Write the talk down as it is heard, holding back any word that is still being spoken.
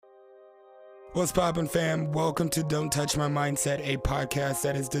What's poppin', fam? Welcome to Don't Touch My Mindset, a podcast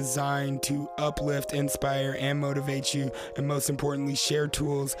that is designed to uplift, inspire, and motivate you, and most importantly, share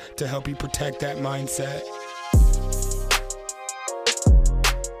tools to help you protect that mindset.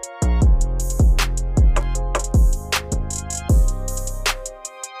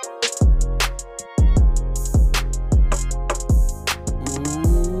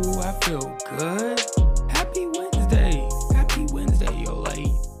 Ooh, I feel good. Happy Wednesday. Happy Wednesday, yo.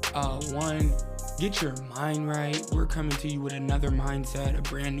 One, get your mind right. We're coming to you with another mindset, a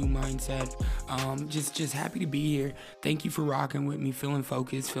brand new mindset. Just happy to be here. Thank you for rocking with me, feeling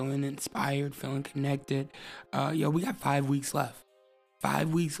focused, feeling inspired, feeling connected. We got 5 weeks left.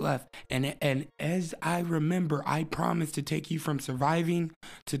 5 weeks left. And as I remember, I promised to take you from surviving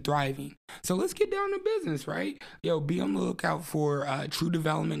to thriving. So let's get down to business, right? Be on the lookout for true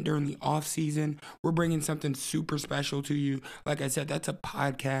development during the off season. We're bringing something super special to you. Like I said, that's a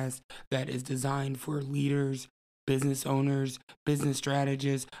podcast that is designed for leaders, business owners, business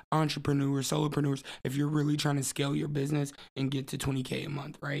strategists, entrepreneurs, solopreneurs. If you're really trying to scale your business and get to 20K a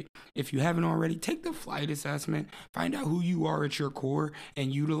month, right? If you haven't already, take the flight assessment, find out who you are at your core,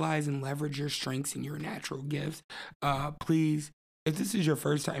 and utilize and leverage your strengths and your natural gifts. Please, if this is your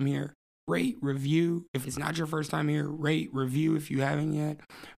first time here, rate, review. If it's not your first time here, rate, review if you haven't yet.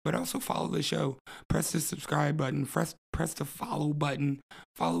 But also follow the show. Press the subscribe button. Press the follow button.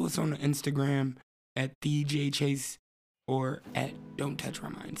 Follow us on Instagram at DJ Chase or at Don't Touch My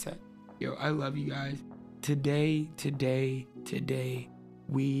Mindset. I love you guys. Today,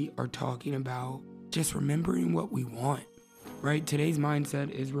 we are talking about just remembering what we want, right? Today's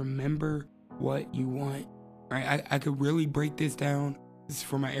mindset is remember what you want, right? I could really break this down. This is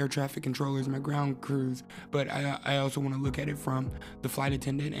for my air traffic controllers, my ground crews, but I also want to look at it from the flight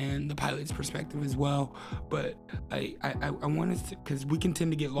attendant and the pilot's perspective as well. But I want us to, because we can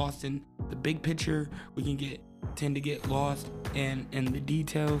tend to get lost in the big picture. We can tend to get lost in the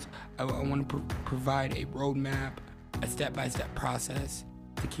details. I want to provide a roadmap, a step-by-step process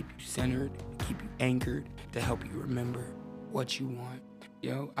to keep you centered, to keep you anchored, to help you remember what you want.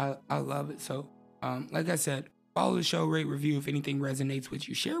 I love it. So, like I said, follow the show, rate, review if anything resonates with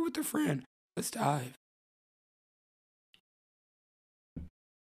you. Share with a friend. Let's dive.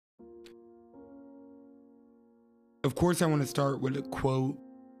 Of course, I want to start with a quote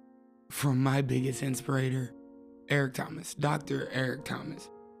from my biggest inspirator, Eric Thomas, Dr. Eric Thomas.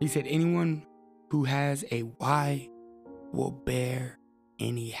 He said, anyone who has a why will bear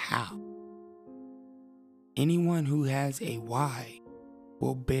any how. Anyone who has a why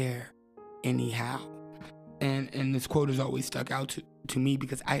will bear any how. And this quote has always stuck out to me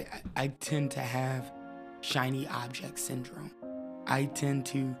because I tend to have shiny object syndrome. I tend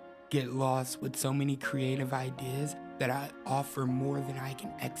to get lost with so many creative ideas that I offer more than I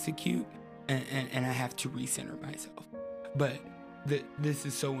can execute, and I have to recenter myself. But this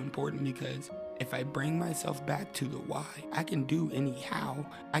is so important because if I bring myself back to the why, I can do any how.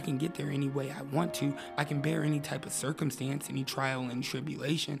 I can get there any way I want to. I can bear any type of circumstance, any trial and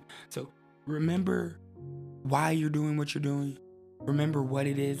tribulation. So remember why you're doing what you're doing. Remember what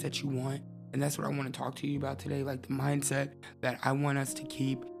it is that you want. And that's what I want to talk to you about today. Like the mindset that I want us to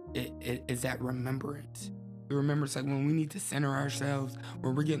keep is that remembrance. The remembrance, like when we need to center ourselves,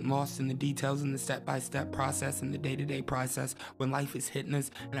 when we're getting lost in the details and the step-by-step process and the day-to-day process, when life is hitting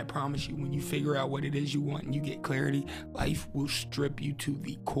us. And I promise you, when you figure out what it is you want and you get clarity, life will strip you to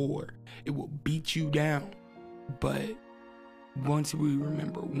the core. It will beat you down. But once we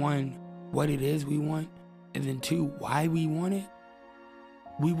remember, one, what it is we want, and then two, why we want it,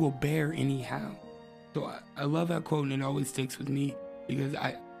 we will bear anyhow. So I love that quote, and it always sticks with me because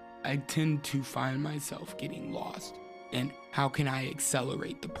I tend to find myself getting lost. And how can I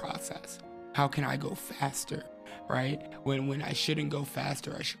accelerate the process? How can I go faster, right? When I shouldn't go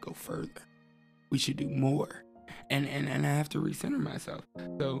faster, I should go further. We should do more. And I have to recenter myself.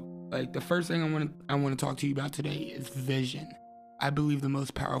 So like the first thing I want to talk to you about today is vision. I believe the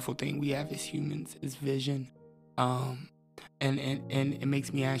most powerful thing we have as humans is vision. And it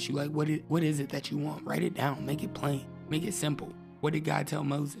makes me ask you, like, what is it that you want? Write it down. Make it plain. Make it simple. What did God tell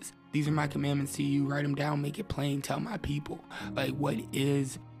Moses? These are my commandments to you. Write them down. Make it plain. Tell my people. Like, what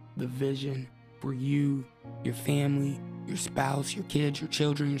is the vision for you, your family, your spouse, your kids, your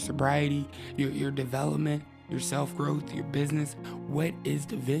children, your sobriety, your development, your self-growth, your business? What is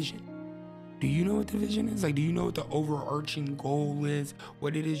the vision? Do you know what the vision is? Like, do you know what the overarching goal is?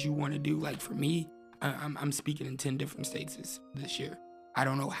 What it is you want to do? Like, for me, I'm speaking in 10 different states this year. I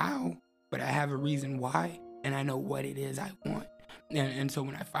don't know how, but I have a reason why, and I know what it is I want. And so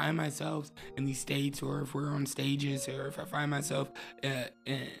when I find myself in these states, or if we're on stages, or if I find myself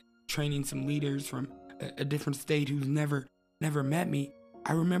training some leaders from a different state who's never met me,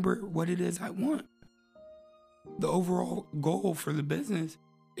 I remember what it is I want. The overall goal for the business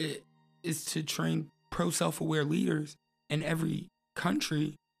is to train pro self-aware leaders in every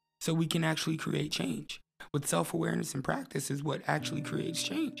country so we can actually create change. With self-awareness and practice is what actually creates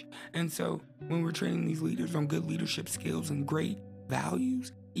change. And so when we're training these leaders on good leadership skills and great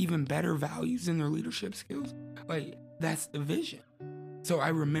values, even better values in their leadership skills, like, that's the vision. So I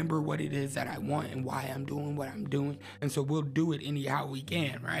remember what it is that I want and why I'm doing what I'm doing. And so we'll do it anyhow we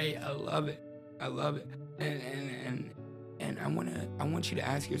can, right? I love it. And I want you to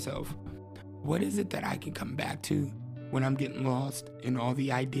ask yourself, what is it that I can come back to when I'm getting lost in all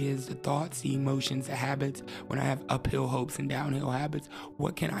the ideas, the thoughts, the emotions, the habits, when I have uphill hopes and downhill habits?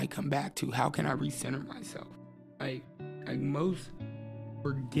 What can I come back to? How can I recenter myself? Like most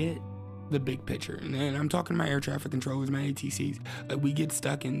forget the big picture. And then I'm talking to my air traffic controllers, my ATCs. Like, we get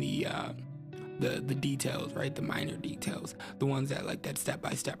stuck in the details, right? The minor details, the ones that, like, that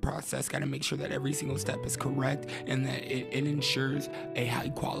step-by-step process, got to make sure that every single step is correct and that it ensures a high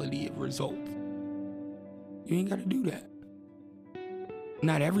quality of results. You ain't got to do that.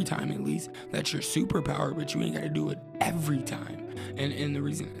 Not every time, at least. That's your superpower, but you ain't got to do it every time. And the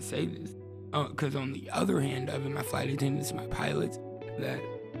reason I say this, because on the other hand of it, my flight attendants, my pilots, that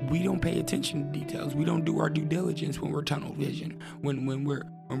we don't pay attention to details. We don't do our due diligence when we're tunnel vision. When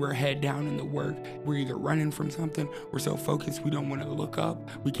we're head down in the work, we're either running from something, we're so focused we don't want to look up.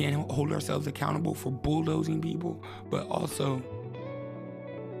 We can't hold ourselves accountable for bulldozing people, but also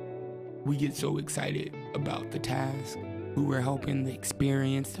we get so excited about the task, who we're helping, the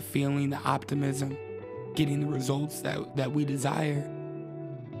experience, the feeling, the optimism, getting the results that we desire.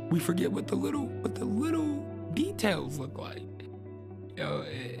 We forget what the little details look like.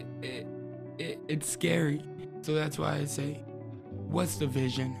 It's scary. So that's why I say, what's the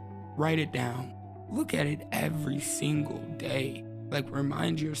vision? Write it down. Look at it every single day. Like,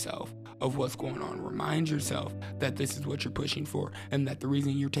 remind yourself of what's going on. Remind yourself that this is what you're pushing for, and that the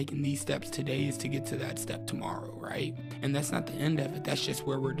reason you're taking these steps today is to get to that step tomorrow, right? And that's not the end of it. That's just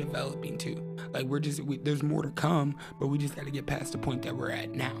where we're developing to. Like, there's more to come, but we just got to get past the point that we're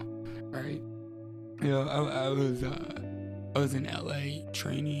at now, right? I was in LA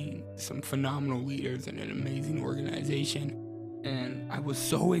training some phenomenal leaders in an amazing organization. And I was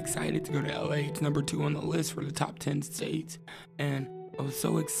so excited to go to LA. It's number 2 on the list for the top 10 states. And I was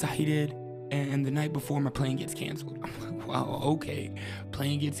so excited. And the night before, my plane gets canceled. I'm like, wow, okay.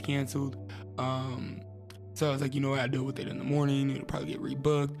 Plane gets canceled. So I was like, you know what? I'll deal with it in the morning. It'll probably get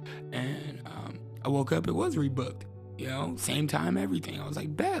rebooked. And I woke up, it was rebooked. Same time, everything. I was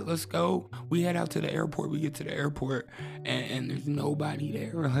like, bet, let's go. We head out to the airport. We get to the airport, and there's nobody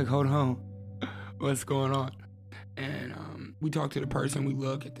there. We're like, hold on, what's going on? And we talked to the person. We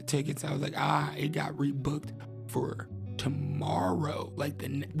look at the tickets. I was like, it got rebooked for tomorrow, like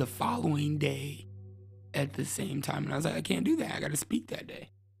the following day at the same time. And I was like, I can't do that. I got to speak that day.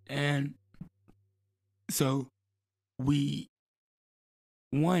 And so we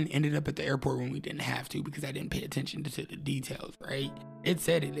ended up at the airport when we didn't have to, because I didn't pay attention to the details, right? It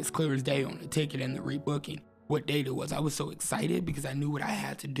said it as clear as day on the ticket and the rebooking what date it was. I was so excited because I knew what I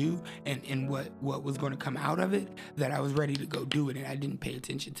had to do and what was going to come out of it, that I was ready to go do it, and I didn't pay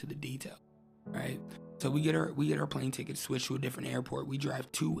attention to the detail, right? So we get our plane ticket switched to a different airport. We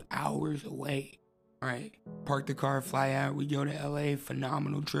drive 2 hours away, right? Park the car, fly out. We go to LA.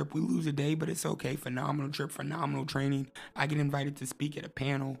 Phenomenal trip. We lose a day, but it's okay. Phenomenal trip, phenomenal training. I get invited to speak at a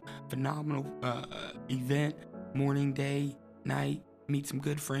panel. Phenomenal event. Morning, day, night. Meet some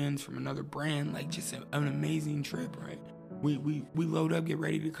good friends from another brand. Like, just an amazing trip, right? We load up, get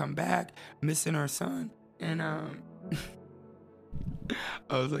ready to come back. Missing our son, and I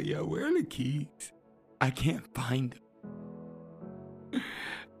was like, yo, where are the keys? I can't find them.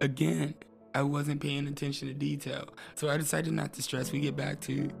 Again, I wasn't paying attention to detail. So I decided not to stress. We get back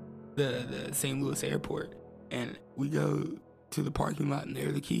to the St. Louis airport, and we go to the parking lot, and there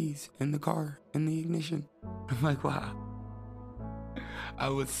are the keys in the car, in the ignition. I'm like, wow. I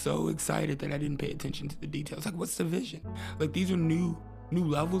was so excited that I didn't pay attention to the details. Like, what's the vision? Like, these are new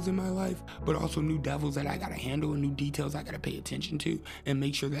levels in my life, but also new devils that I gotta handle, and new details I gotta pay attention to, and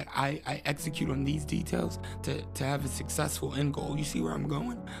make sure that I execute on these details to have a successful end goal. You see where I'm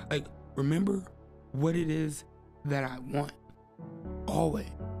going? Like, remember what it is that I want, always,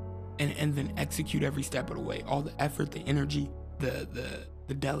 and then execute every step of the way. All the effort, the energy, the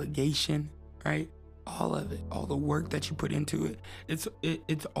delegation, right? All of it, all the work that you put into it,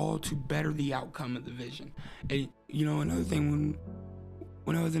 it's all to better the outcome of the vision. And another thing,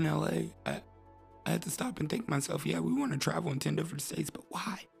 when I was in LA, I had to stop and think to myself, yeah, we want to travel in 10 different states, but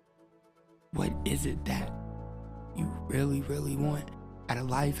why? what is it that you really, really want out of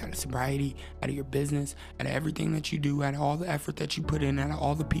life, out of sobriety, out of your business, out of everything that you do, out of all the effort that you put in, out of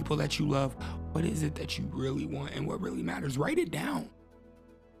all the people that you love. What is it that you really want and what really matters? Write it down.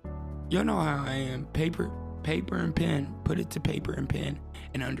 You know how I am. Paper and pen. Put it to paper and pen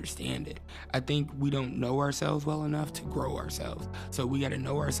and understand it. I think we don't know ourselves well enough to grow ourselves. So we got to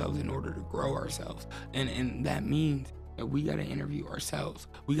know ourselves in order to grow ourselves. And that means that we got to interview ourselves.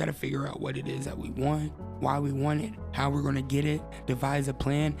 We got to figure out what it is that we want, why we want it, how we're going to get it, devise a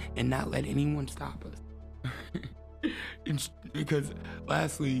plan, and not let anyone stop us. Because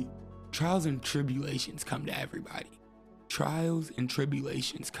lastly, trials and tribulations come to everybody. Trials and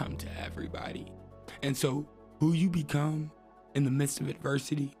tribulations come to everybody. And so who you become in the midst of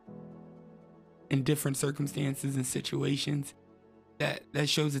adversity, in different circumstances and situations, that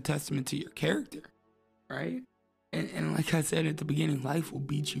shows a testament to your character, right? And like I said at the beginning, life will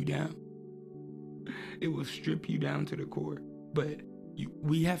beat you down. It will strip you down to the core. But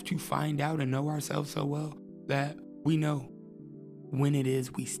we have to find out and know ourselves so well that we know when it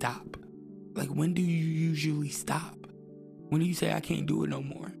is we stop. Like, when do you usually stop? When do you say, I can't do it no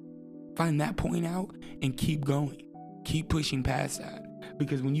more? Find that point out and keep going. Keep pushing past that.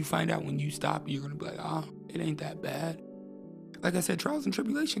 Because when you find out when you stop, you're going to be like, oh, it ain't that bad. Like I said, trials and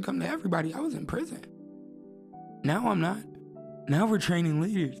tribulation come to everybody. I was in prison. Now I'm not. Now we're training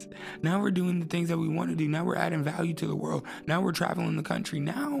leaders. Now we're doing the things that we want to do. Now we're adding value to the world. Now we're traveling the country.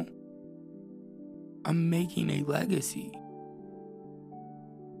 Now I'm making a legacy.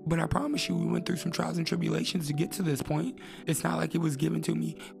 But I promise you, we went through some trials and tribulations to get to this point. It's not like it was given to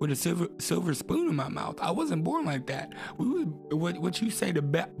me with a silver spoon in my mouth. I wasn't born like that. We were, what you say, the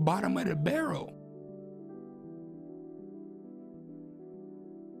bottom of the barrel.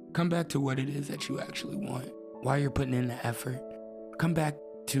 Come back to what it is that you actually want. Why you're putting in the effort. Come back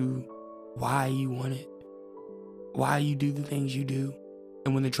to why you want it. Why you do the things you do.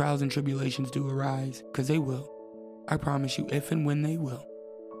 And when the trials and tribulations do arise, because they will, I promise you, if and when they will,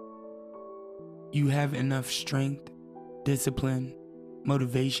 you have enough strength, discipline,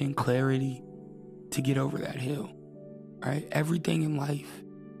 motivation, clarity to get over that hill, right? Everything in life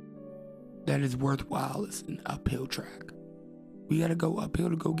that is worthwhile is an uphill track. We got to go uphill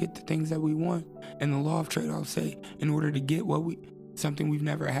to go get the things that we want. And the law of trade-off say, in order to get something we've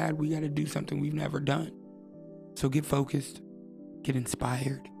never had, we got to do something we've never done. So get focused, get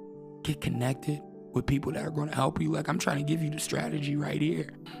inspired, get connected with people that are going to help you. Like, I'm trying to give you the strategy right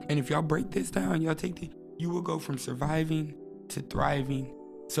here. And if y'all break this down, you will go from surviving to thriving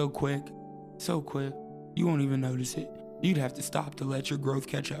so quick. You won't even notice it. You'd have to stop to let your growth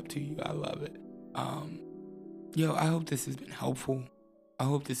catch up to you. I love it. I hope this has been helpful. I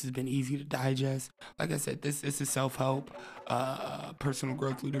hope this has been easy to digest. Like I said, this is self-help, personal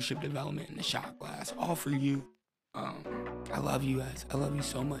growth, leadership development, and the shot glass, all for you. I love you guys. I love you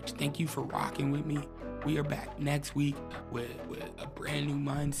so much. Thank you for rocking with me. We are back next week with a brand new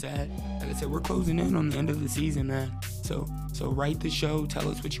mindset. Like I said, we're closing in on the end of the season, man. So write the show. Tell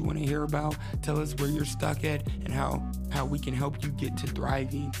us what you want to hear about. Tell us where you're stuck at and how we can help you get to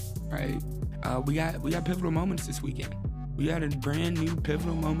thriving, right? We got pivotal moments this weekend. We got a brand new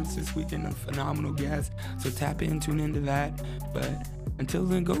pivotal moments this weekend, a phenomenal guest. So tap in, tune into that. But until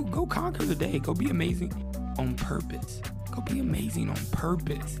then, go conquer the day. Go be amazing on purpose. Go be amazing on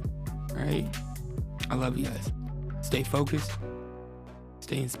purpose, right? I love you guys. Stay focused,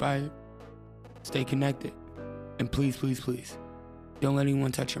 stay inspired, stay connected, and please, please, please, don't let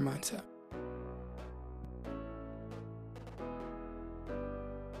anyone touch your mindset.